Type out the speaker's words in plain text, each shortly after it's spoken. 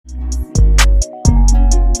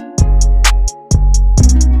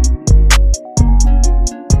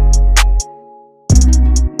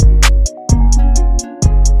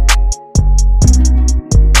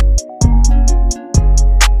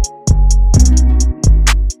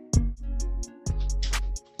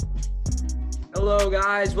Hello,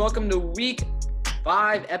 guys. Welcome to week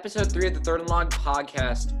 5, episode 3 of the Third and Long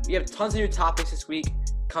podcast. We have tons of new topics this week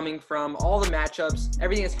coming from all the matchups,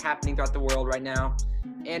 everything that's happening throughout the world right now.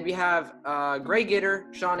 And we have Gray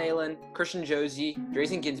Gitter, Sean Allen, Christian Josie,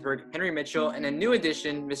 Jason Ginsburg, Henry Mitchell, and a new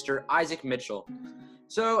addition, Mr. Isaac Mitchell.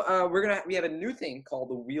 So we have a new thing called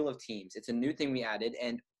the Wheel of Teams. It's a new thing we added,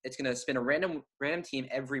 and it's gonna spin a random team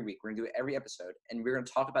every week. We're gonna do it every episode, and we're gonna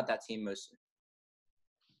talk about that team mostly.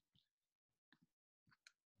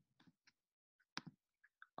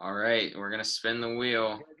 All right, we're going to spin the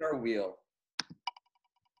wheel. Here's our wheel.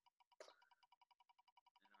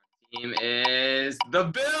 Team is the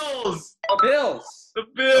Bills. The Bills. The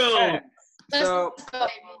Bills. Okay.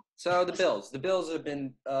 So the Bills. The Bills have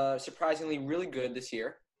been surprisingly really good this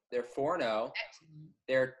year. They're 4-0.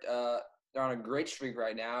 They're on a great streak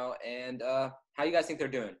right now. And how do you guys think they're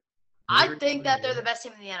doing? I think that they're the best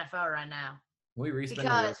team in the NFL right now. We respin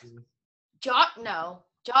Because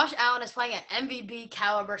Josh Allen is playing an MVP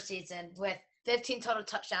caliber season with 15 total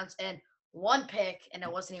touchdowns and 1 pick, and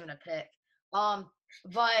it wasn't even a pick.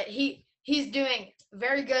 But he's doing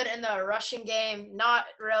very good in the rushing game. Not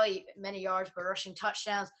really many yards, but rushing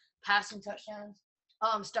touchdowns, passing touchdowns.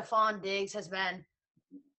 Stephon Diggs has been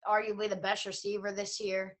arguably the best receiver this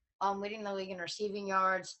year, leading the league in receiving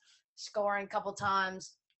yards, scoring a couple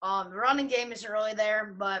times. The running game isn't really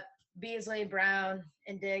there, but Beasley, Brown,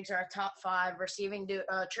 and Diggs are a top 5 receiving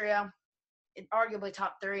trio, arguably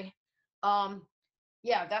top 3.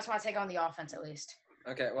 Yeah, that's my take on the offense at least.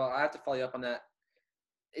 Okay, well, I have to follow you up on that.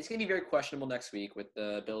 It's going to be very questionable next week with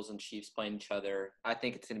the Bills and Chiefs playing each other. I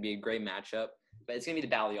think it's going to be a great matchup, but it's going to be the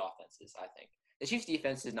battle of the offenses, I think. The Chiefs'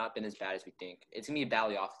 defense has not been as bad as we think. It's going to be a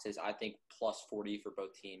battle of the offenses, I think, plus 40 for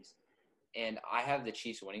both teams. And I have the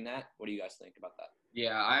Chiefs winning that. What do you guys think about that?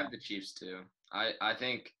 Yeah, I have the Chiefs too. I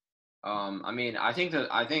think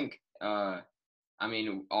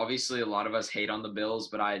obviously a lot of us hate on the Bills,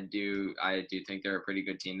 but I do think they're a pretty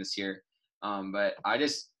good team this year. But I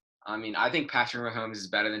think Patrick Mahomes is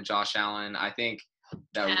better than Josh Allen. I think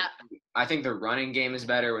the running game is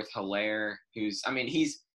better with Hilaire, he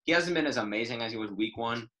hasn't been as amazing as he was week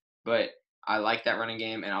 1, but I like that running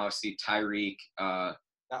game, and obviously Tyreek, That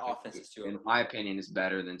offense is too. in my opinion, is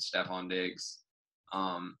better than Stephon Diggs.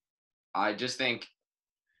 I just think,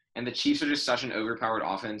 and the Chiefs are just such an overpowered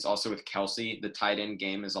offense. Also with Kelsey, the tight end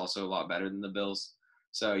game is also a lot better than the Bills.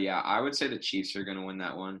 So yeah, I would say the Chiefs are going to win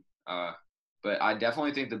that one. But I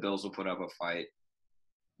definitely think the Bills will put up a fight.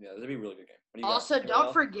 Yeah, that'll be a really good game. Also,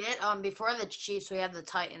 don't forget, before the Chiefs, we have the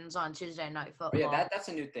Titans on Tuesday Night Football. Yeah, that's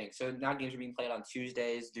a new thing. So now games are being played on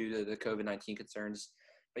Tuesdays due to the COVID-19 concerns.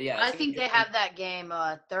 But yeah, I think they have that game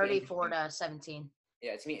 34-17.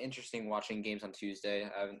 Yeah, it's going to be interesting watching games on Tuesday.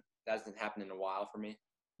 That hasn't happened in a while for me.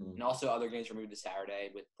 And also other games are moved to Saturday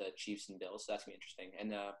with the Chiefs and Bills, so that's going to be interesting.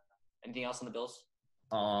 And anything else on the Bills?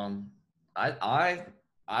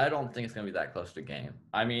 I don't think it's gonna be that close to a game.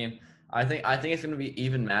 I think it's gonna be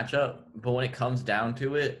even matchup, but when it comes down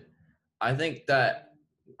to it, I think that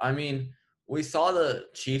we saw the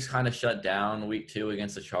Chiefs kind of shut down week 2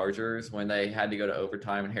 against the Chargers when they had to go to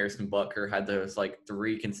overtime, and Harrison Butker had those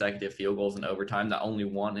 3 consecutive field goals in overtime that only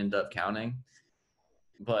one ended up counting.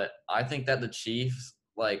 But I think that the Chiefs,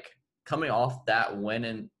 coming off that win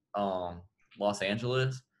in Los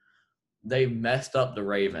Angeles, they messed up the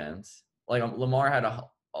Ravens. Lamar had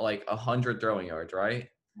 100 throwing yards, right?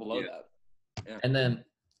 Below that. Yeah. And then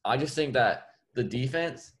I just think that the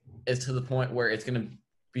defense is to the point where it's going to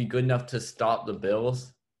be good enough to stop the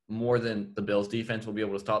Bills more than the Bills defense will be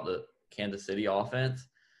able to stop the Kansas City offense.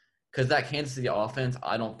 Because that Kansas City offense,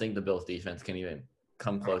 I don't think the Bills defense can even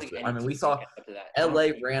come close to it. We saw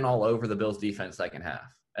LA ran all over the Bills defense second half.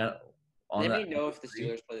 Does anybody know if the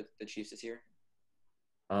Steelers play the Chiefs this year?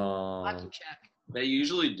 I can check. They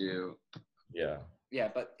usually do. Yeah. Yeah,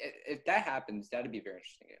 but if that happens, that'd be a very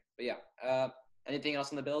interesting game. But yeah, anything else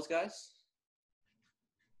on the Bills, guys?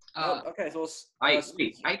 Okay, so Ike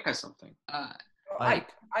has something. Isaac.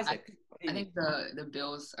 I think the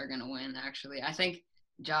Bills are gonna win. Actually, I think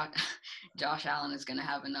Josh Allen is gonna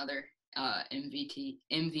have another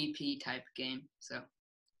MVP type game. So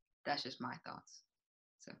that's just my thoughts.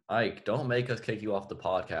 So Ike, don't make us kick you off the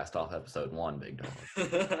podcast off episode 1, big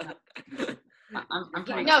dog. I'm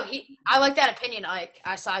kidding. No, I like that opinion, Ike.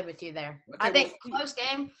 I side with you there. Okay, I think close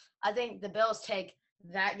game. I think the Bills take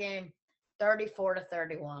that game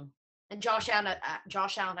 34-31. And Josh Allen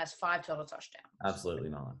has 5 total touchdowns. Absolutely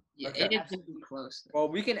not. Yeah, Okay. it is going to be close. Well,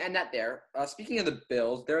 we can end that there. Speaking of the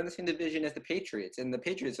Bills, they're in the same division as the Patriots, and the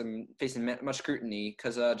Patriots are facing much scrutiny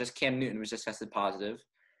because just Cam Newton was just tested positive.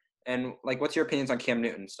 And, what's your opinions on Cam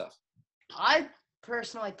Newton stuff? I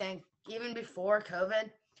personally think even before COVID,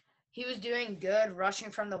 he was doing good rushing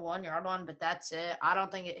from the 1 yard line, but that's it. I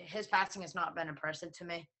don't think his passing has not been impressive to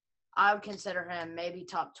me. I would consider him maybe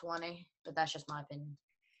top 20, but that's just my opinion.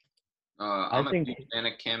 I'm think- a big fan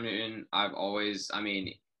of Cam Newton.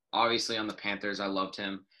 Obviously on the Panthers, I loved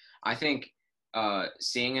him. I think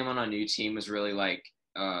seeing him on a new team was really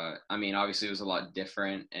obviously it was a lot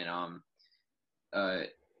different, and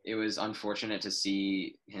it was unfortunate to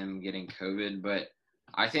see him getting COVID. But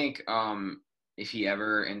I think if he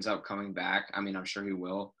ever ends up coming back, I'm sure he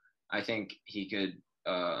will. I think he could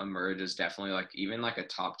emerge as definitely even a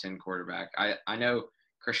top 10 quarterback. I know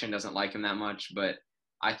Christian doesn't like him that much, but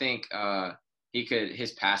I think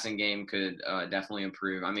his passing game could definitely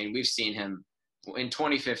improve. We've seen him in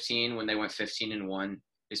 2015 when they went 15-1.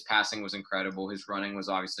 His passing was incredible. His running was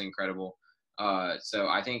obviously incredible. So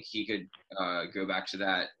I think he could go back to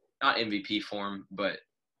that, not MVP form, but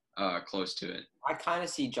close to it. I kind of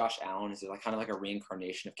see Josh Allen as kind of like a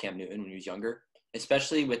reincarnation of Cam Newton when he was younger,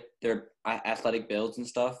 especially with their athletic builds and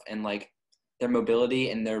stuff, and their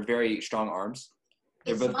mobility and their very strong arms.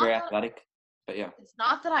 They're both very athletic. But yeah, it's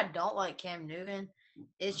not that I don't like Cam Newton.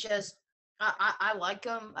 It's just I like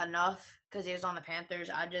him enough because he was on the Panthers.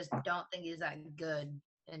 I just don't think he's that good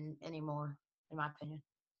anymore, in my opinion.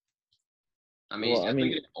 He's definitely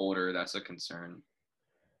getting older. That's a concern.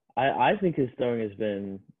 I think his throwing has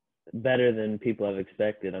been better than people have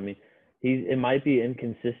expected. It might be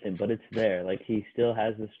inconsistent, but it's there. He still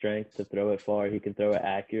has the strength to throw it far. He can throw it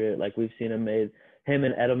accurate. We've seen him and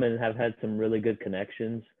Edelman have had some really good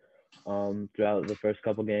connections throughout the first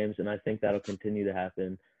couple games, and I think that'll continue to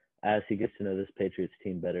happen as he gets to know this Patriots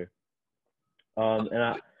team better.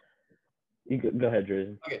 You go ahead,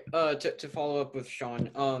 Drizzy. Okay. To follow up with Sean.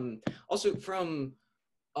 Also from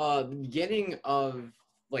the beginning of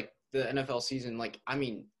the NFL season,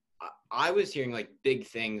 I was hearing big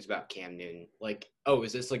things about Cam Newton.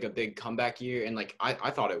 Is this a big comeback year? And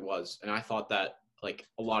I thought it was, and I thought that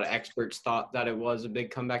a lot of experts thought that it was a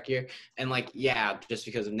big comeback year. And just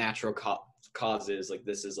because of natural causes,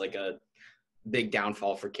 this is a big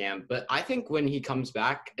downfall for Cam. But I think when he comes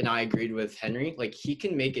back, and I agreed with Henry, he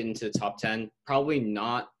can make it into the top 10, probably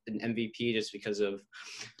not an MVP just because of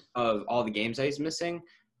all the games that he's missing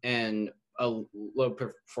and a low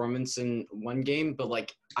performance in one game. But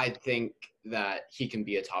I think that he can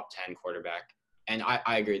be a top 10 quarterback. And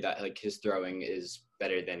I agree that his throwing is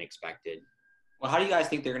better than expected. Well, how do you guys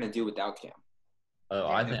think they're going to do without Cam?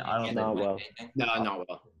 I don't Not know. well. No, not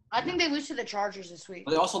well. I think they lose to the Chargers this week.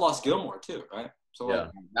 But they also lost Gilmore too, right? So Yeah.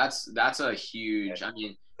 That's a huge.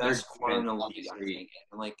 there's There's corner in the league. I think.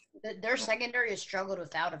 And Their secondary has struggled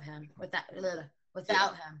without him.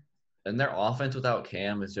 Without him. And their offense without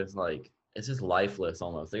Cam is just it's just lifeless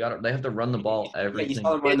almost. They have to run the ball every you saw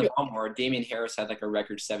single. them running the ball more. Damian Harris had a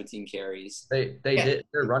record 17 carries. They did.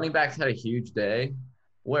 Their running backs had a huge day.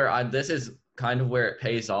 This is kind of where it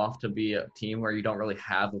pays off to be a team where you don't really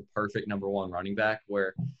have a perfect number one running back.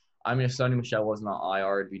 Where, if Sonny Michel wasn't on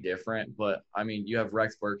IR, it'd be different. But you have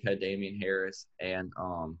Rex Burkhead, Damian Harris, and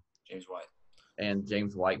James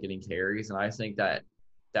White getting carries, and I think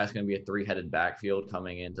that's going to be a three-headed backfield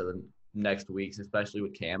coming into the next weeks, especially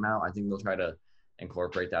with Cam out. I think they'll try to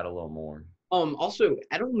incorporate that a little more. Also,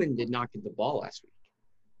 Edelman did not get the ball last week.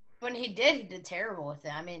 When he did terrible with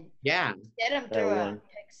it. Yeah. Get him through a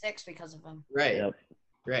pick six because of him. Right. Yep.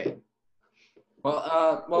 Right.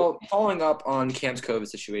 Well, following up on Cam's COVID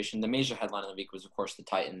situation, the major headline of the week was, of course, the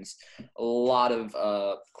Titans. A lot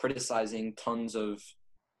of criticizing, tons of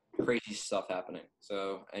crazy stuff happening.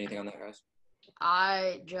 So, anything on that, guys?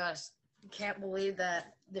 I just can't believe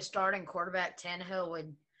that the starting quarterback, Tannehill,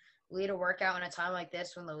 would lead a workout in a time like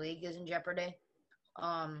this when the league is in jeopardy.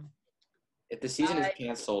 If the season is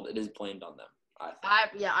canceled, it is blamed on them.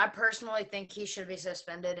 I personally think he should be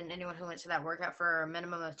suspended, and anyone who went to that workout for a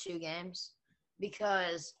minimum of 2 games,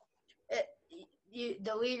 because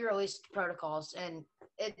the league released protocols, and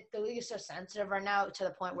the league is so sensitive right now to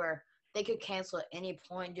the point where they could cancel at any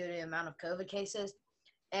point due to the amount of COVID cases,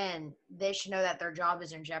 and they should know that their job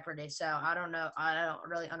is in jeopardy. So I don't know. I don't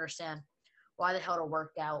really understand why they held a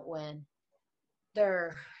workout when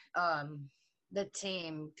their the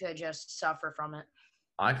team could just suffer from it.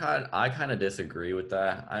 I kind of disagree with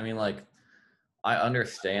that. I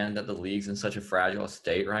understand that the league's in such a fragile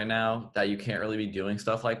state right now that you can't really be doing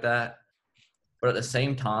stuff like that. But at the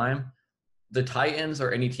same time, the Titans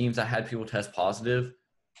or any teams that had people test positive,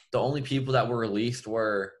 the only people that were released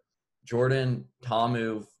were Jordan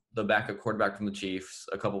Ta'amu, the backup quarterback from the Chiefs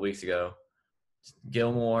a couple weeks ago,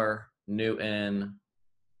 Gilmore, Newton,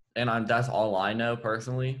 and that's all I know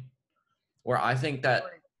personally. Where I think that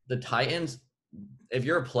the Titans if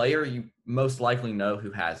you're a player, you most likely know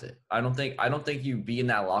who has it. I don't think you be in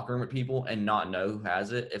that locker room with people and not know who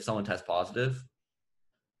has it if someone tests positive.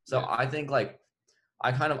 So Yeah. I think like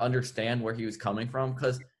I kind of understand where he was coming from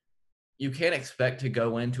because you can't expect to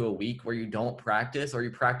go into a week where you don't practice or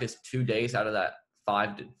you practice 2 days out of that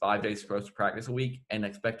 5 days supposed to practice a week and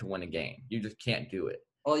expect to win a game. You just can't do it.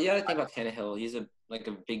 Well, you got to think about Tannehill. He's a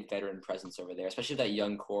big veteran presence over there, especially that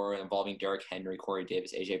young core involving Derrick Henry, Corey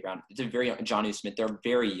Davis, AJ Brown. It's a very young, Johnny Smith. They're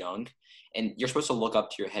very young, and you're supposed to look up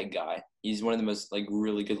to your head guy. He's one of the most like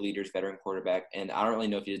really good leaders, veteran quarterback, and I don't really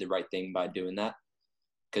know if he did the right thing by doing that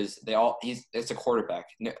because it's a quarterback.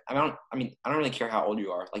 I don't really care how old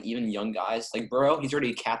you are. Like even young guys, like Burrow, he's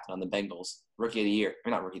already a captain on the Bengals, rookie of the year.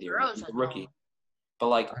 Or not rookie of the year, Burrow's he's a a rookie. dog. But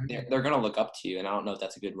like they're gonna look up to you, and I don't know if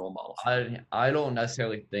that's a good role model. I don't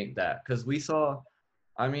necessarily think that because we saw.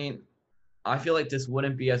 I mean, I feel like this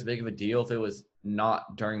wouldn't be as big of a deal if it was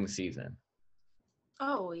not during the season.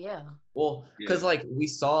 Oh yeah. Well, because like we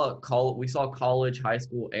saw college, high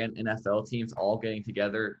school, and NFL teams all getting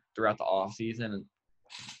together throughout the off season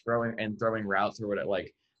and throwing routes or whatever,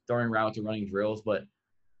 like throwing routes or running drills, but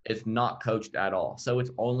it's not coached at all. So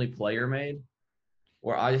it's only player made.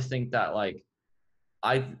 Where I just think that like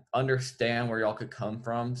I understand where y'all could come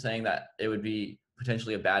from saying that it would be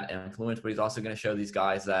potentially a bad influence, but he's also going to show these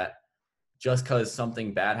guys that just because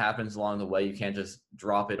something bad happens along the way, you can't just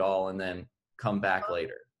drop it all and then come back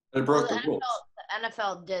later. It broke the rules. The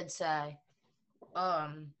NFL did say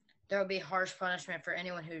there will be harsh punishment for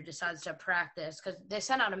anyone who decides to practice because they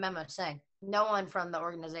sent out a memo saying no one from the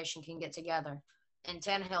organization can get together. And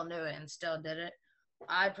Tannehill knew it and still did it.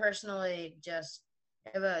 I personally just,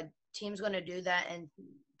 if a team's going to do that and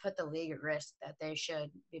put the league at risk, that they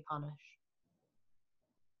should be punished.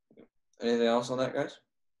 Anything else on that, guys?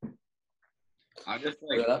 I just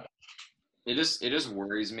like it just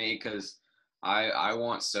worries me because I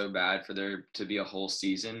want so bad for there to be a whole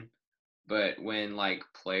season, but when like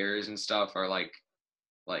players and stuff are like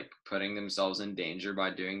putting themselves in danger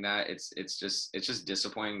by doing that, it's just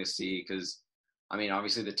disappointing to see because I mean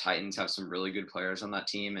obviously the Titans have some really good players on that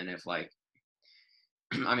team, and if like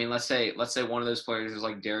I mean let's say one of those players is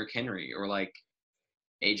like Derrick Henry or like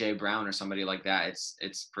AJ Brown or somebody like that,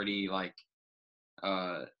 it's pretty like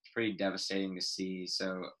pretty devastating to see.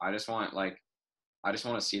 So I just want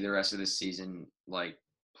to see the rest of this season like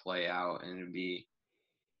play out and it'd be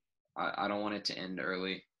I don't want it to end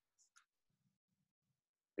early.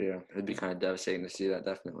 Yeah, it'd be kind of devastating to see that,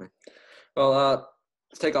 definitely. Well,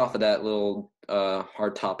 let's take off of that little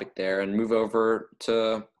hard topic there and move over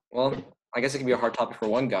to, well, I guess it can be a hard topic for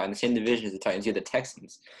one guy in the same division as the Titans. You have the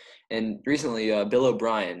Texans. And recently, Bill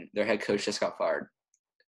O'Brien, their head coach, just got fired.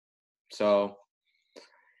 So,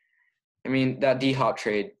 I mean, that D-Hop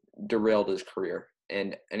trade derailed his career.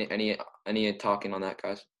 And any talking on that,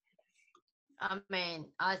 guys? I mean,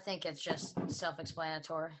 I think it's just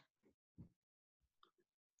self-explanatory.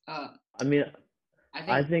 I mean,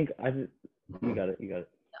 I think you got it.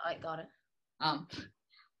 I got it.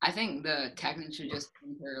 I think the Texans should just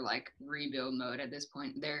enter like rebuild mode at this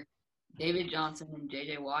point. David Johnson and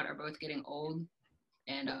J.J. Watt are both getting old,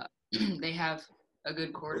 and they have a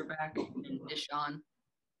good quarterback in Deshaun,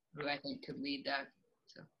 who I think could lead that.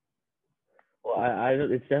 So.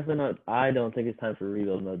 Well, it's definitely not. I don't think it's time for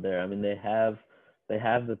rebuild mode there. I mean, they have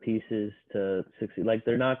the pieces to succeed. Like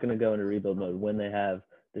they're not going to go into rebuild mode when they have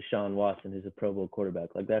Deshaun Watson, who's a Pro Bowl quarterback.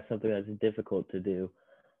 Like that's something that's difficult to do.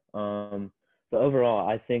 But overall,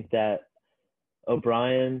 I think that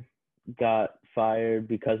O'Brien got fired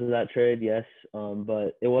because of that trade, yes.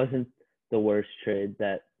 But it wasn't the worst trade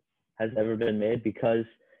that has ever been made because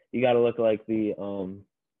you got to look like the,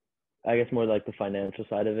 I guess more like the financial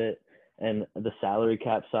side of it and the salary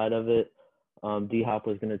cap side of it. D-Hop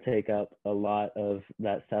was going to take up a lot of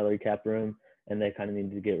that salary cap room, and they kind of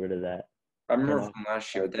needed to get rid of that. I remember from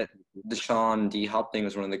last year that the Deshaun D-Hop thing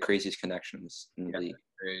was one of the craziest connections in the league.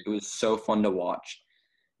 It was so fun to watch.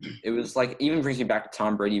 It was like even brings me back to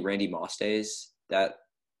Tom Brady, Randy Moss days. That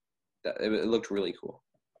it looked really cool.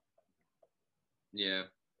 Yeah.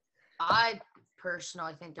 I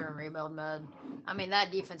personally think they're in rebuild mode. I mean,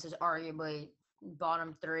 that defense is arguably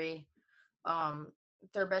bottom three.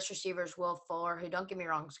 Their best receiver is Will Fuller, who, don't get me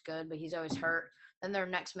wrong, is good, but he's always hurt. Then their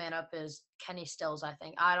next man up is Kenny Stills, I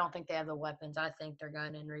think. I don't think they have the weapons. I think they're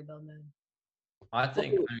going in rebuild mode. I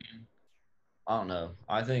don't know.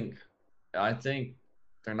 I think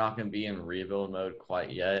they're not going to be in rebuild mode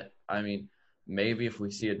quite yet. I mean, maybe if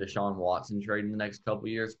we see a Deshaun Watson trade in the next couple of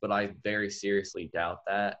years, but I very seriously doubt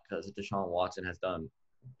that because Deshaun Watson has done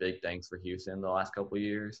big things for Houston the last couple of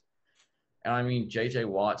years. And I mean, J.J.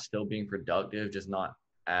 Watt still being productive, just not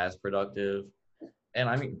as productive. And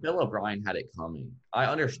I mean, Bill O'Brien had it coming. I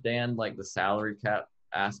understand like the salary cap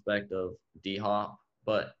aspect of D Hop,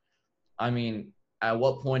 but I mean, at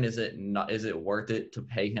what point is it worth it to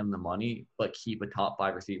pay him the money but keep a top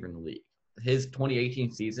 5 receiver in the league? His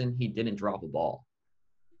 2018 season, he didn't drop a ball.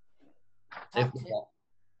 Top two.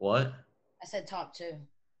 What? I said top 2.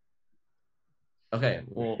 Okay,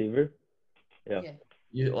 well, Receiver. Yeah.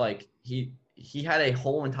 you like he had a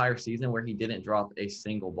whole entire season where he didn't drop a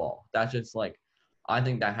single ball. That's just like, I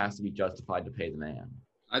think that has to be justified to pay the man.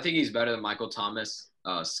 I think he's better than Michael Thomas,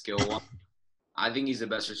 skill-wise. I think he's the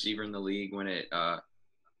best receiver in the league when it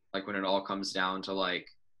all comes down to like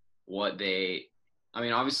what they. I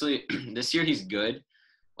mean, obviously this year he's good.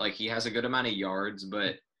 Like he has a good amount of yards,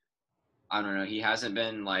 but I don't know. He hasn't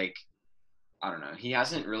been like, I don't know. He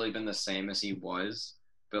hasn't really been the same as he was.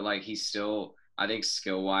 But like he's still, I think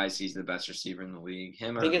skill-wise, he's the best receiver in the league.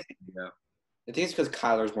 Him or I think it's because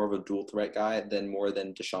Kyler's more of a dual threat guy than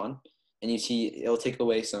Deshaun. And you see, it'll take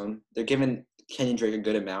away some. They're giving Kenyon Drake a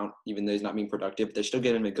good amount, even though he's not being productive. But they're still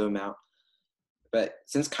giving him a good amount. But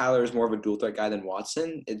since Kyler is more of a dual threat guy than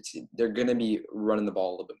Watson, they're going to be running the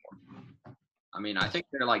ball a little bit more. I mean, I think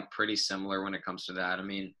they're like pretty similar when it comes to that. I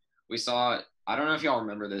mean, we saw. I don't know if y'all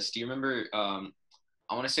remember this. Do you remember?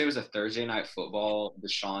 I want to say it was a Thursday Night Football,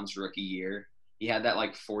 Deshaun's rookie year. He had that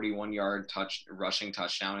like 41-yard rushing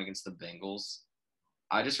touchdown against the Bengals.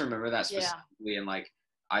 I just remember that specifically, and like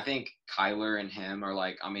I think Kyler and him are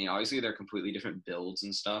like. I mean, obviously they're completely different builds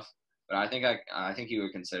and stuff, but I think you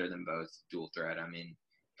would consider them both dual threat. I mean,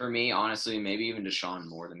 for me, honestly, maybe even Deshaun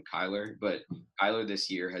more than Kyler, but Kyler this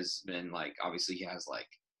year has been like obviously he has like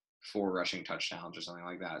 4 rushing touchdowns or something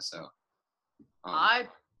like that. So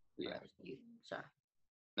yeah. Sorry.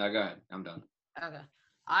 No, go ahead. I'm done. Okay.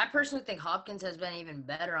 I personally think Hopkins has been even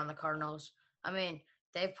better on the Cardinals. I mean,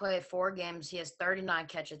 they've played 4 games. He has 39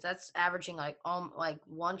 catches. That's averaging like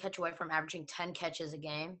one catch away from averaging 10 catches a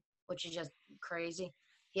game, which is just crazy.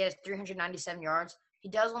 He has 397 yards. He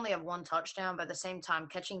does only have 1 touchdown, but at the same time,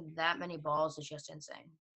 catching that many balls is just insane.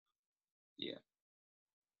 Yeah.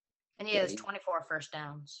 And he has 24 first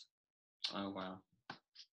downs. Oh, wow.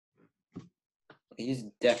 He's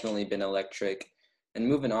definitely been electric. And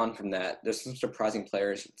moving on from that, there's some surprising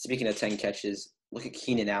players. Speaking of 10 catches, look at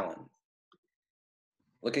Keenan Allen.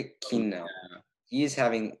 Look at Keenan Allen. He is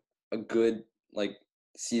having a good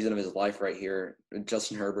season of his life right here.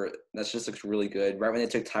 Justin Herbert, that just looks really good. Right when they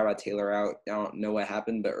took Tyrod Taylor out, I don't know what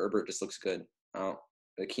happened, but Herbert just looks good.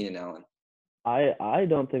 Keenan Allen. I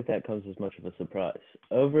don't think that comes as much of a surprise.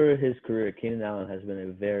 Over his career, Keenan Allen has been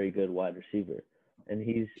a very good wide receiver, and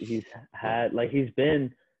he's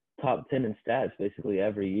been top 10 in stats basically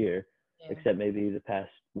every year, except maybe the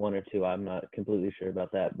past 1 or 2. I'm not completely sure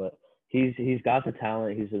about that, but he's got the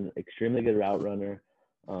talent. He's an extremely good route runner.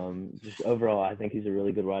 Just overall, I think he's a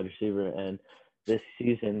really good wide receiver. And this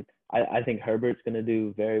season, I think Herbert's going to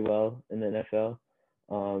do very well in the NFL,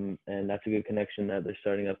 and that's a good connection that they're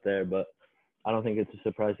starting up there. But I don't think it's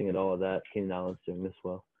surprising at all that Keenan Allen's doing this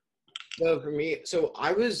well. So for me,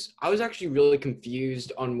 I was actually really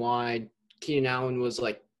confused on why Keenan Allen was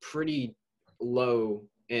like pretty low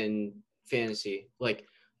in fantasy. Like,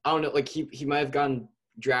 I don't know, like he might have gotten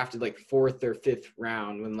drafted like 4th or 5th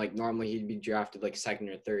round when like normally he'd be drafted like 2nd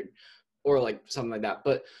or 3rd or like something like that.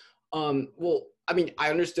 But well, I mean, I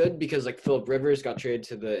understood because like Phillip Rivers got traded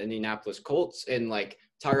to the Indianapolis Colts, and like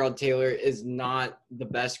Tyrod Taylor is not the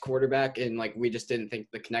best quarterback, and like we just didn't think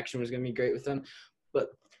the connection was going to be great with him. But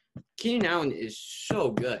Keenan Allen is so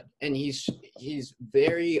good, and he's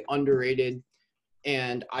very underrated.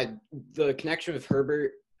 And the connection with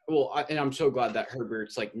Herbert, and I'm so glad that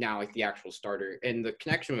Herbert's like now like the actual starter, and the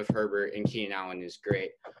connection with Herbert and Keenan Allen is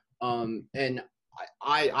great. And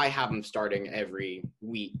I have him starting every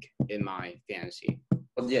week in my fantasy.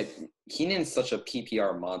 Well, yeah, Keenan's such a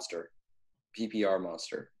PPR monster.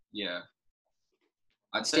 Yeah.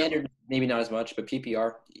 Standard, maybe not as much, but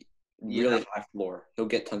PPR, really high floor. He'll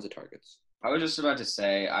get tons of targets. I was just about to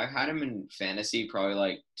say, I've had him in fantasy probably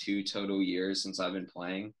like 2 total years since I've been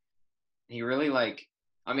playing. He really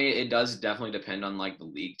I mean, it does definitely depend on like the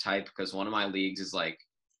league type, because one of my leagues is like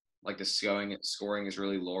the scoring is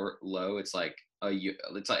really low. It's like I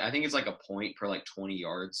think it's like a point per like 20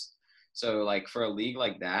 yards. So like for a league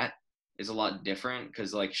like that is a lot different,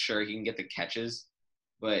 because like sure he can get the catches,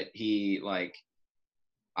 but he like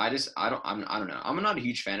I don't know. I'm not a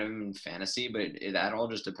huge fan of him in fantasy, but that all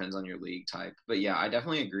just depends on your league type. But yeah, I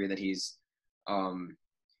definitely agree that he's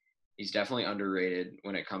definitely underrated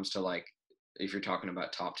when it comes to like if you're talking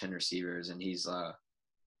about top 10 receivers, and he's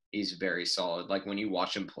very solid. Like when you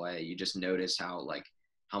watch him play, you just notice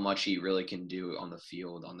how much he really can do on the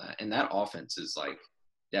field on that. And that offense is like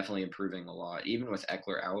definitely improving a lot. Even with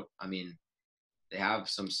Eckler out, I mean, they have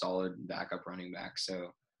some solid backup running backs.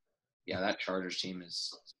 So yeah, that Chargers team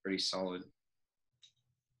is pretty solid.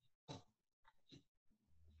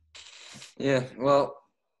 Yeah, well,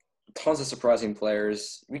 tons of surprising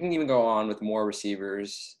players. We can even go on with more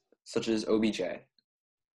receivers, such as OBJ.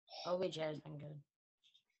 OBJ has been good.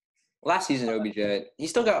 Last season, OBJ, he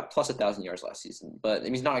still got plus 1,000 yards last season, but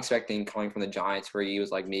he's not expecting coming from the Giants where he was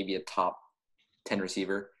like maybe a top 10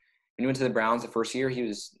 receiver. When he went to the Browns the first year, he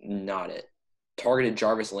was not it. Targeted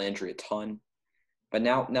Jarvis Landry a ton. But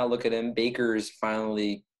now look at him. Baker's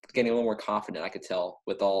finally getting a little more confident, I could tell,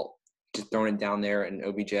 with all just throwing it down there, and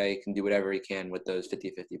OBJ can do whatever he can with those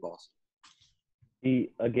 50-50 balls.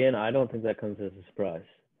 Again, I don't think that comes as a surprise.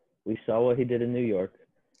 We saw what he did in New York.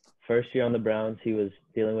 First year on the Browns, he was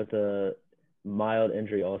dealing with a mild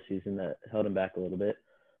injury all season that held him back a little bit.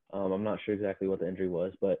 I'm not sure exactly what the injury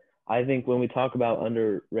was, but I think when we talk about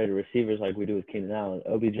underrated receivers like we do with Keenan Allen,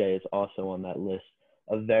 OBJ is also on that list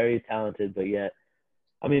of very talented, but yet,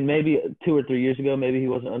 I mean, maybe 2 or 3 years ago, maybe he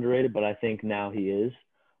wasn't underrated, but I think now he is.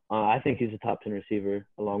 I think he's a top 10 receiver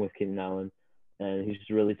along with Keenan Allen, and he's just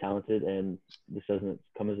really talented, and this doesn't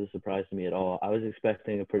come as a surprise to me at all. I was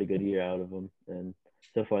expecting a pretty good year out of him, and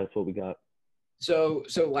so far that's what we got. So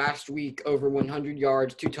last week, over 100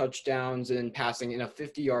 yards, 2 touchdowns, and passing in a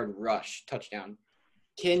 50-yard rush touchdown.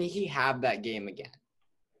 Can he have that game again?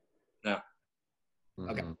 No.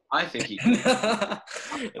 Okay. I think he I'm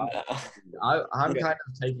Okay. kind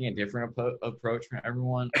of taking a different approach from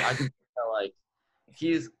everyone. I just feel like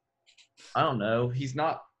I don't know. He's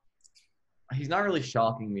not really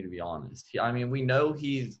shocking me, to be honest. I mean, we know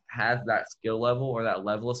he has that skill level or that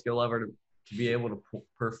level of skill level to be able to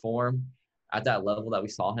perform at that level that we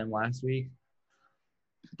saw him last week.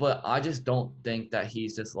 But I just don't think that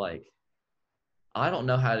he's just like, I don't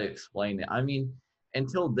know how to explain it. I mean,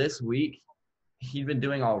 until this week, he'd been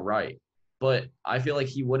doing all right. But I feel like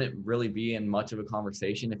he wouldn't really be in much of a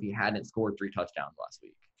conversation if he hadn't scored 3 touchdowns last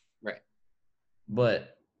week. Right.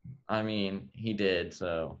 But, I mean, he did.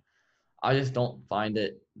 So I just don't find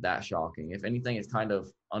it that shocking. If anything, it's kind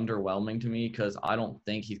of underwhelming to me because I don't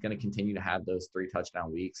think he's going to continue to have those 3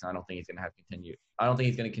 touchdown weeks. I don't think he's going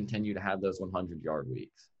to continue to have those 100-yard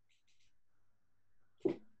weeks.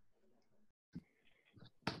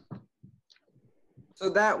 So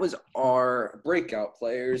that was our breakout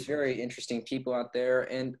players. Very interesting people out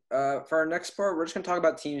there. And for our next part, we're just going to talk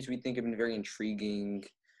about teams we think have been very intriguing.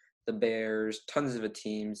 The Bears, tons of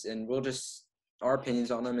teams, and we'll just our opinions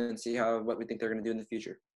on them and see what we think they're going to do in the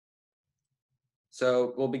future.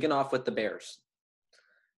 So we'll begin off with the Bears.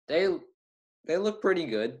 They look pretty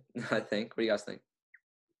good, I think. What do you guys think?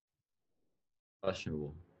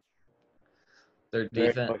 Questionable. Their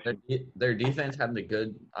defense had the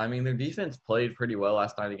good. I mean, their defense played pretty well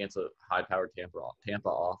last night against a high-powered Tampa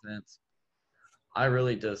offense.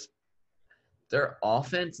 Their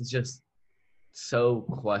offense is just so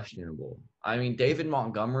questionable. I mean, David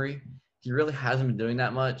Montgomery, he really hasn't been doing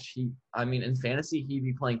that much. In fantasy, he'd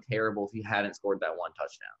be playing terrible if he hadn't scored that 1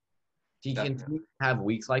 touchdown. He can have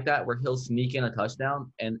weeks like that where he'll sneak in a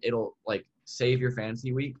touchdown and it'll like save your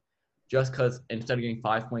fantasy week just because instead of getting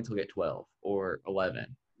 5 points, he'll get 12 or 11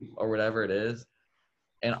 or whatever it is.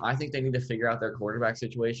 And I think they need to figure out their quarterback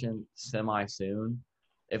situation semi-soon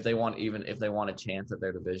if they want a chance at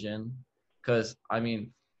their division. Because, I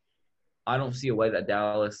mean, I don't see a way that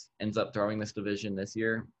Dallas ends up throwing this division this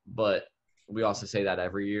year, but we also say that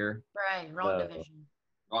every year. Right, wrong division.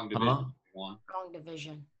 Wrong division. Huh? Wrong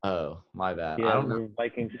division. Oh, my bad. Yeah, I don't know. the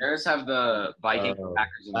Vikings. Bears have the Vikings,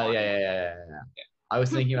 Packers, and Lions. Yeah. I was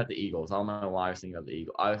thinking about the Eagles. I don't know why I was thinking about the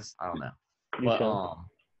Eagles. I don't know. But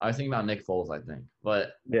I was thinking about Nick Foles, I think.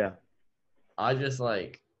 But Yeah. I just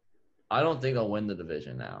I don't think they'll win the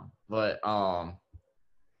division now. But I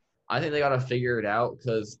think they got to figure it out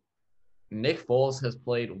because Nick Foles has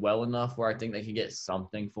played well enough where I think they can get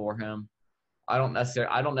something for him. I don't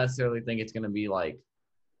necessarily think it's going to be like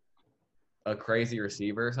a crazy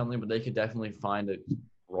receiver or something, but they could definitely find a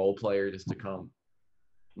role player just to come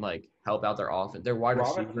help out their offense. Their wide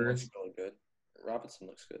receivers. Really good. Robinson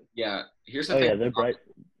looks good. Yeah. Here's the thing. Yeah, they're bright.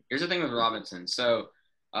 Here's the thing with Robinson. So,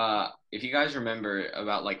 if you guys remember,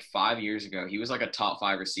 about 5 years ago, he was like a top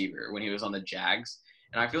 5 receiver when he was on the Jags,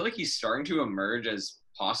 and I feel like he's starting to emerge as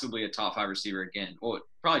possibly a top 5 receiver again. Well,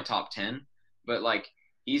 probably top 10, but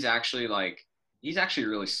he's actually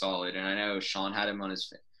really solid. And I know Sean has him on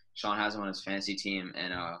his fantasy team,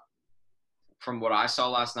 and from what I saw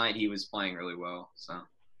last night, he was playing really well. So.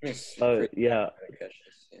 Oh, yeah.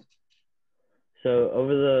 So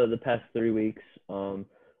over the past 3 weeks,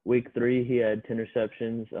 Week 3, he had 10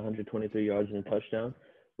 receptions, 123 yards, and a touchdown.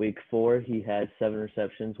 Week 4, he had 7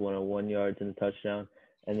 receptions, 101 yards, and a touchdown.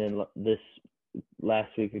 And then this last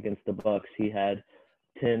week against the Bucks, he had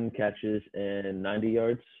 10 catches and 90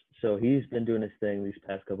 yards. So he's been doing his thing these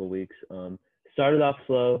past couple of weeks. Started off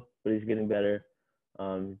slow, but he's getting better.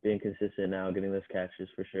 Being consistent now, getting those catches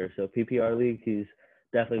for sure. So PPR league, he's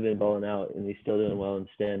definitely been balling out, and he's still doing well in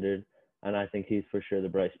standard. And I think he's for sure the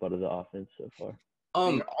bright spot of the offense so far.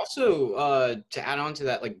 Also, to add on to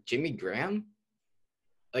that, like Jimmy Graham,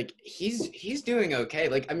 like he's doing okay.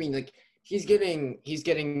 Like I mean, like he's getting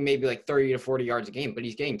maybe like 30 to 40 yards a game, but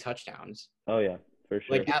he's getting touchdowns. Oh yeah, for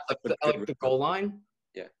sure. Like at the goal line.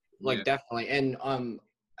 Yeah. Like definitely. And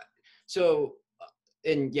so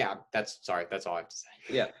and yeah, that's all I have to say.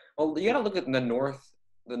 Yeah. Well, you got to look at the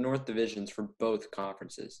North divisions for both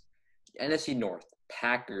conferences. NFC North,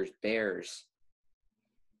 Packers, Bears.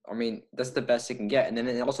 I mean, that's the best they can get. And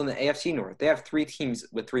then also in the AFC North, they have 3 teams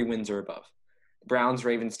with 3 wins or above. Browns,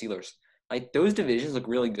 Ravens, Steelers. Like, those divisions look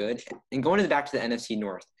really good. And going back to the NFC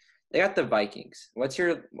North, they got the Vikings. What's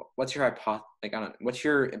your what's your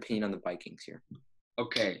opinion on the Vikings here?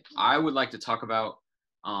 Okay, I would like to talk about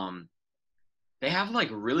they have like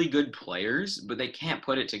really good players, but they can't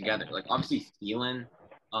put it together. Like obviously Thielen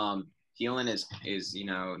is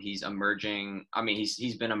he's emerging. I mean,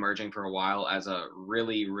 he's been emerging for a while as a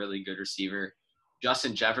really, really good receiver.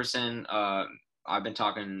 Justin Jefferson, I've been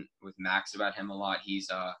talking with Max about him a lot. He's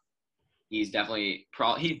definitely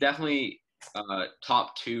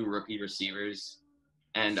top 2 rookie receivers,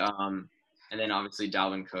 and then obviously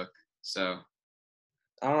Dalvin Cook. So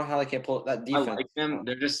I don't know how they can't pull that defense. I like them.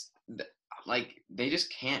 They're just like they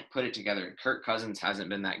just can't put it together. Kirk Cousins hasn't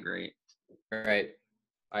been that great. Right.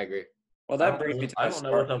 I agree. Well, that brings me to I don't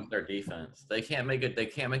know what's up with their defense. They can't make it. They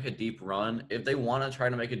can't make a deep run. If they want to try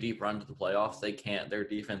to make a deep run to the playoffs, they can't. Their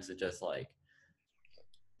defense is just like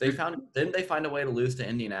didn't they find a way to lose to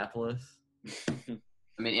Indianapolis? I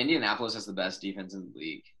mean, Indianapolis has the best defense in the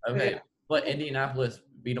league. Okay, but Indianapolis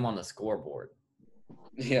beat them on the scoreboard.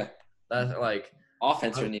 Yeah, That's like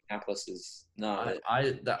offense for Indianapolis is not.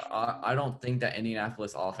 I don't think that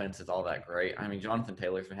Indianapolis offense is all that great. I mean, Jonathan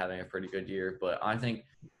Taylor's been having a pretty good year, but I think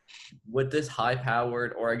with this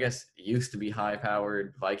high-powered, or I guess used to be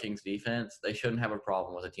high-powered Vikings defense, they shouldn't have a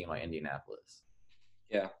problem with a team like Indianapolis.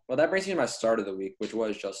 Yeah. Well, that brings me to my start of the week, which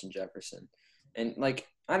was Justin Jefferson. And, like,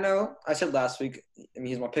 I know I said last week, I mean,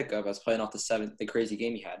 he's my pickup. I was playing off the crazy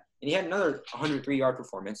game he had. And he had another 103-yard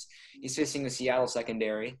performance. He's facing the Seattle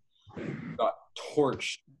secondary. Got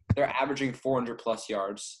torched. They're averaging 400-plus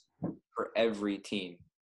yards for every team.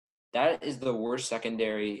 That is the worst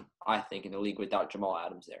secondary, I think, in the league without Jamal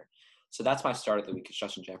Adams there. So that's my start of the week is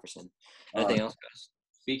Justin Jefferson. Anything else, guys?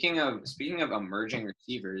 Speaking of emerging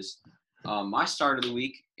receivers, my start of the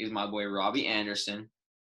week is my boy Robbie Anderson,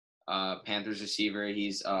 Panthers receiver.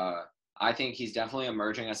 I think he's definitely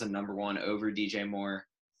emerging as a number 1 over DJ Moore,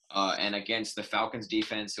 and against the Falcons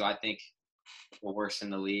defense, who I think were worse in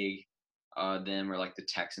the league, them or like the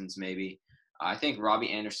Texans maybe. I think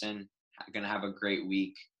Robbie Anderson gonna have a great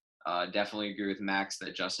week. Definitely agree with Max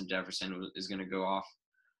that Justin Jefferson is gonna go off.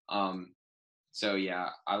 So yeah,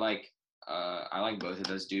 I like both of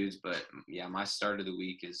those dudes, but yeah, my start of the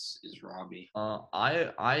week is Robbie.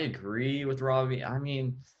 I agree with Robbie. I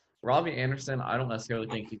mean, Robbie Anderson, I don't necessarily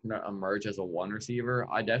think he's going to emerge as a 1 receiver.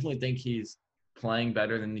 I definitely think he's playing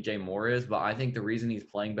better than DJ Moore is, but I think the reason he's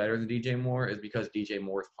playing better than DJ Moore is because DJ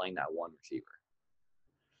Moore is playing that 1 receiver.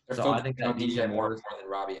 So I think that DJ Moore more than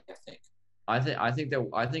Robbie, I think.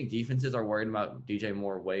 I think defenses are worried about DJ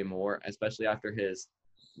Moore way more, especially after his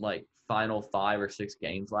like final 5 or 6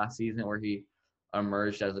 games last season where he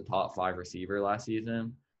emerged as a top 5 receiver last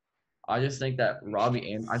season. I just think that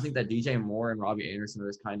I think that DJ Moore and Robbie Anderson are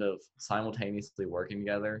just kind of simultaneously working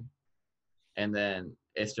together. And then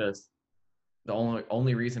it's just the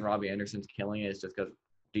only reason Robbie Anderson's killing it is just because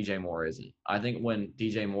DJ Moore isn't. I think when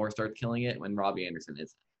DJ Moore starts killing it, when Robbie Anderson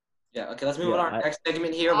isn't. Yeah, okay, let's move on to our next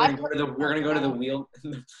segment here. We're gonna go to the wheel.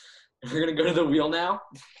 We're gonna go to the wheel now.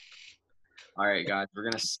 All right, guys, we're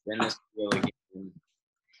gonna spin this wheel again.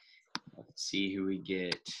 Let's see who we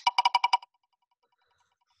get.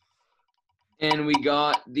 And we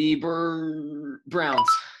got the Browns.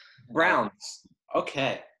 Browns.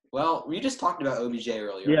 Okay. Well, we just talked about OBJ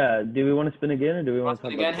earlier. Yeah. Do we want to spin again, or do we want to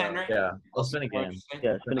talk again, about Henry? Yeah, let's spin again.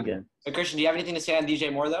 Yeah, spin again. So, Christian, do you have anything to say on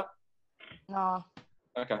DJ Moore, though? No.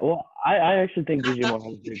 Okay. Well, I actually think DJ Moore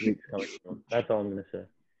has big weeks coming from. That's all I'm gonna say.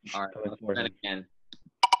 All right, let's spin again.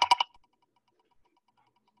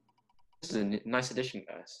 This is a nice addition,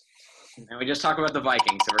 guys. And we just talked about the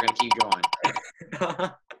Vikings, so we're gonna keep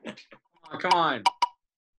going. Come on.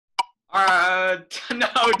 No.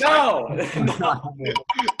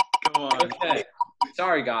 Come on. Okay.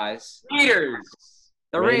 Sorry, guys. Raiders.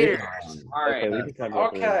 The Raiders. Raiders. All right. Okay, we can talk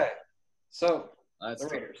about the Raiders. Okay. So Let's The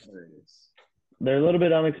talk Raiders. Raiders. They're a little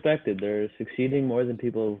bit unexpected. They're succeeding more than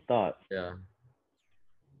people thought. Yeah.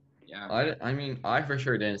 Yeah. I mean, I for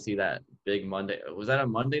sure didn't see that big Monday. Was that a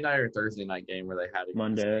Monday night or Thursday night game where they had it?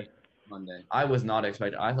 Monday. Monday. I was not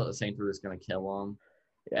expecting. I thought the Saints were just going to kill them.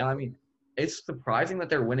 Yeah. And I mean, it's surprising that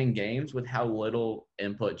they're winning games with how little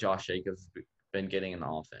input Josh Jacobs has been getting in the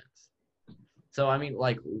offense. So, I mean,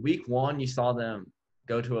 like week 1, you saw them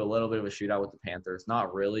go to a little bit of a shootout with the Panthers.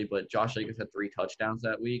 Not really, but Josh Jacobs had 3 touchdowns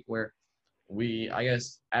that week where I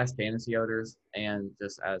guess, as fantasy owners and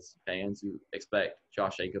just as fans, you expect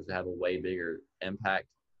Josh Jacobs to have a way bigger impact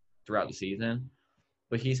throughout the season.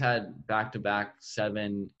 But he's had back-to-back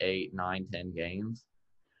 7, 8, 9, 10 games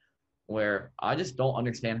where I just don't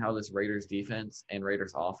understand how this Raiders defense and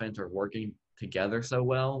Raiders offense are working together so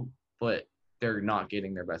well, but they're not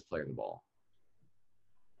getting their best player the ball.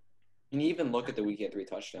 you even look at the week he had 3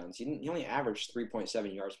 touchdowns. He only averaged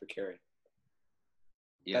 3.7 yards per carry.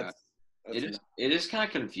 Yeah. That's It just kind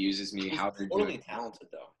of confuses me he's how they're totally doing. talented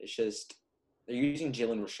though. It's just they're using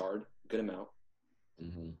Jalen Richard a good amount,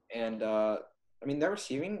 Mm-hmm. and I mean they're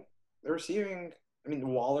receiving. I mean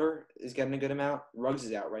Waller is getting a good amount. Ruggs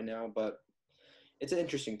is out right now, but it's an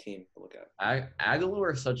interesting team to look at.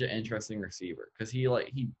 Aguilar is such an interesting receiver because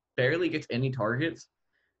he barely gets any targets,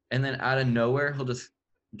 and then out of nowhere he'll just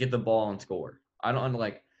get the ball and score. I don't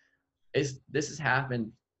like. This has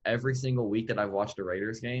happened every single week that I've watched a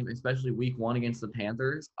Raiders game, especially week 1 against the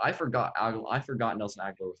Panthers. I forgot Nelson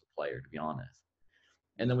Aguilar was a player, to be honest.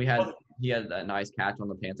 And then he had that nice catch on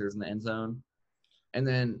the Panthers in the end zone. And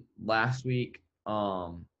then last week,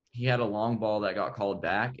 he had a long ball that got called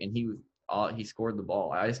back, and he scored the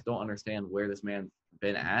ball. I just don't understand where this man's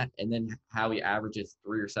been at, and then how he averages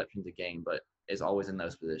 3 receptions a game, but is always in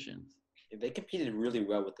those positions. They competed really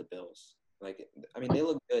well with the Bills. Like I mean they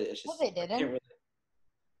look good. It's just No, they didn't.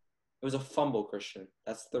 It was a fumble, Christian.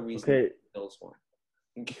 That's the reason Okay, the Bills won.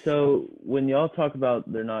 so when y'all talk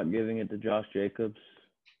about they're not giving it to Josh Jacobs,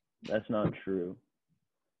 that's not true.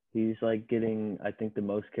 He's like getting, I think, the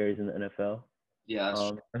most carries in the NFL. Yeah.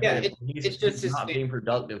 That's Yeah, He's just his not thing. being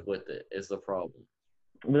productive with it is the problem.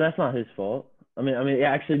 But that's not his fault. I mean, yeah,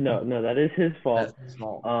 actually, no, that is his fault. That's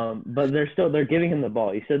small. But they're giving him the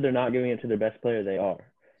ball. You said they're not giving it to their best player. They are,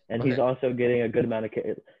 and he's Okay. also getting a good amount of.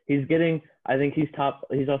 He's getting. I think he's top.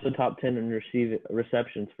 He's also top 10 in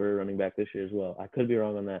receptions for running back this year as well. I could be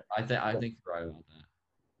wrong on that. I think you're right about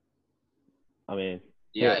that. I mean,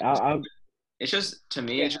 yeah. I'll It's just to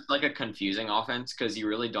me, it's just like a confusing offense because you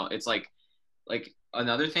really don't. It's like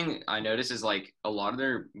another thing I noticed is like a lot of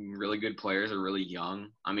their really good players are really young.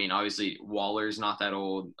 I mean, obviously Waller's not that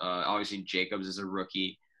old. Obviously Jacobs is a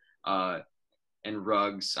rookie, and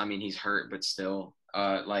Ruggs. I mean, he's hurt, but still,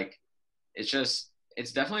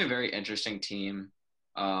 it's definitely a very interesting team.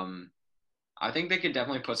 I think they could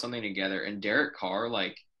definitely put something together. And Derek Carr,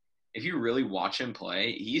 like, if you really watch him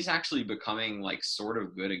play, he's actually becoming like sort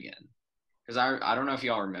of good again. Because I don't know if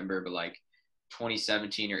y'all remember, but like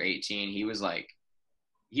 2017 or 18, he was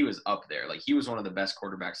up there. Like he was one of the best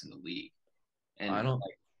quarterbacks in the league. And I don't.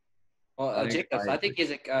 like, Well, Jacobs, I think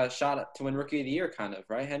he's a shot to win Rookie of the Year, kind of,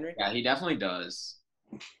 right, Henry? yeah, he definitely does.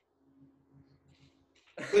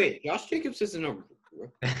 Wait, Josh Jacobs isn't a.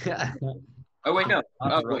 Oh wait, no.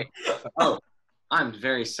 Not Oh the wait. Oh, I'm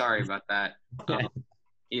very sorry about that.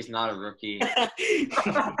 He's not a rookie.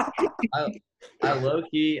 I low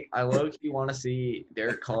key want to see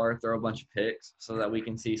Derek Carr throw a bunch of picks so that we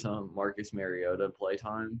can see some Marcus Mariota play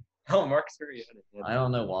time. Oh, Marcus Mariota. I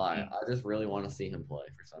don't know why. I just really want to see him play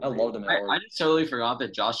for some I reason. loved him at I Oregon. just totally forgot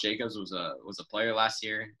that Josh Jacobs was a player last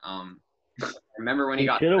year. Remember when he he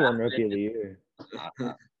got should have won drafted? Rookie of the Year.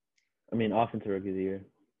 I mean, Offensive Rookie of the Year,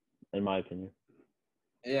 in my opinion.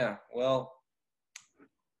 Yeah, well,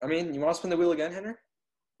 I mean, you want to spin the wheel again, Henry?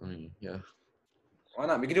 I mean, yeah. Why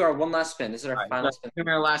not? We can do our one last spin. This is our All right, final let's spin. do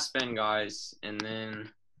our last spin, guys, and then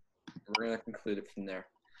We're going to conclude it from there.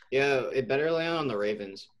 Yeah, it better land on the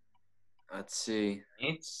Ravens. Let's see.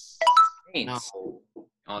 Saints. Saints. No.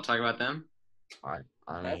 I'll talk about them. I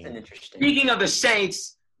That's an mean, interesting. Speaking of the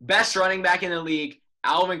Saints, best running back in the league,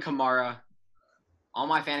 Alvin Kamara. On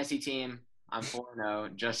my fantasy team, I'm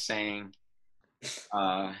 4-0, just saying.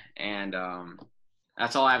 And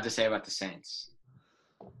that's all I have to say about the Saints.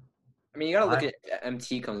 I mean, you got to look at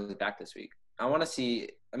MT comes back this week. I want to see.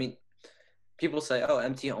 I mean, people say, "Oh,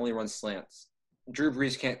 MT only runs slants." Drew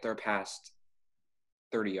Brees can't throw past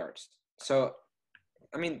 30 yards. So,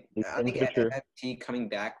 I mean, I think For sure. MT coming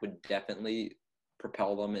back would definitely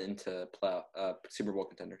propel them into Super Bowl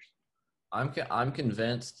contenders. I'm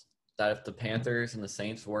convinced that if the Panthers and the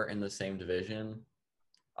Saints were in the same division,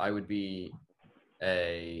 I would be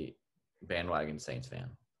a bandwagon Saints fan.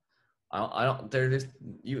 I don't. They're just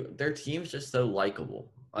their team's just so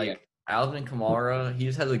likable. Like Alvin Kamara, he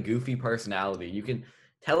just has a goofy personality. You can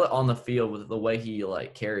tell it on the field with the way he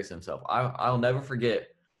like carries himself. I'll never forget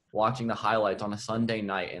watching the highlights on a Sunday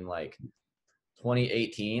night in like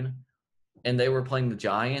 2018, and they were playing the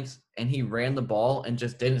Giants, and he ran the ball and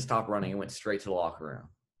just didn't stop running and went straight to the locker room.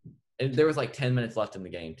 And there was like 10 minutes left in the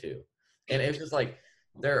game too, and it was just like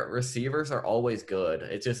their receivers are always good.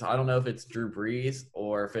 It's just I don't know if it's Drew Brees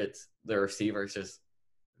or if it's the receivers just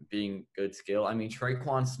being good skill. I mean,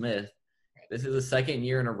 Traquan Smith, this is the second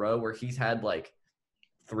year in a row where he's had like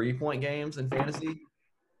 3-point games in fantasy,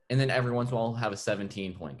 and then every once in a while he'll have a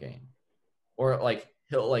 17-point game. Or like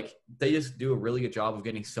they just do a really good job of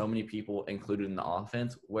getting so many people included in the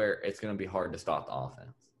offense where it's going to be hard to stop the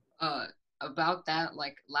offense. About that,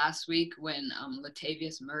 like last week when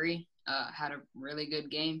Latavius Murray had a really good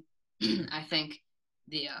game, I think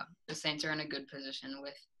the Saints are in a good position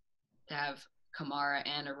to have Kamara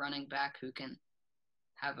and a running back who can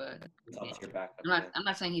have a. I'm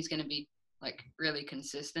not saying he's going to be like really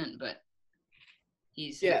consistent, but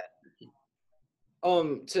he's To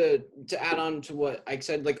add on to what I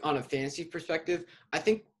said, like on a fantasy perspective, I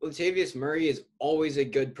think Latavius Murray is always a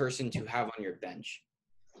good person to have on your bench.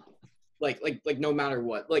 Like no matter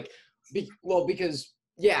what, because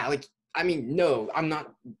I mean, no,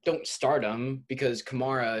 don't start him because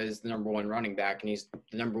Kamara is the number one running back and he's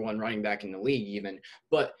the number one running back in the league even,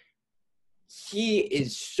 but he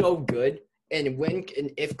is so good. And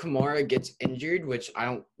if Kamara gets injured, which I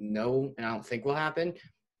don't know and I don't think will happen,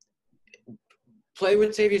 play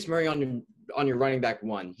with Latavius Murray on your running back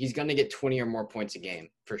one. He's going to get 20 or more points a game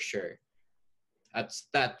for sure. That's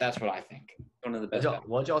what I think. One of the best.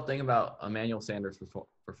 What y'all think about Emmanuel Sanders'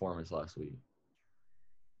 performance last week?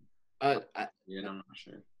 I'm not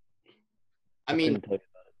sure. I mean,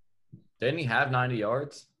 didn't he have 90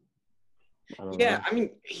 yards? I mean,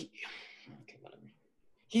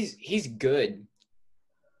 he's good.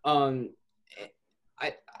 I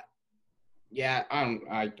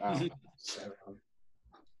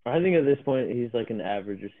think at this point he's like an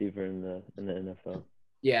average receiver in the NFL.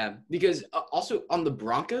 Yeah, because also on the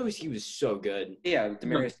Broncos he was so good. Yeah,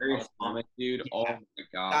 Demaryius Thomas, dude. Yeah. Oh my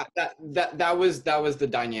god. That was the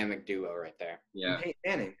dynamic duo right there. Yeah. Peyton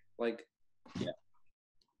Manning,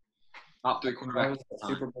 top 3 quarterbacks.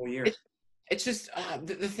 Super Bowl year. It's just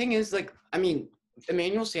the thing is like I mean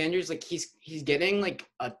Emmanuel Sanders like he's getting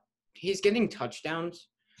he's getting touchdowns,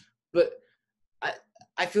 but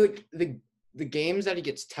I feel like the games that he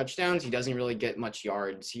gets touchdowns, he doesn't really get much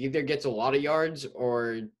yards. He either gets a lot of yards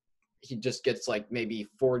or he just gets like maybe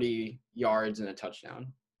 40 yards and a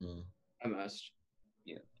touchdown. Almost.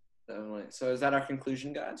 Yeah. Definitely. So is that our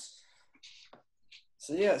conclusion, guys?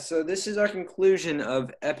 So this is our conclusion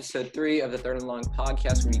of episode 3 of the Third and Long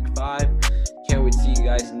podcast for week 5. Can't wait to see you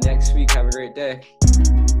guys next week. Have a great day.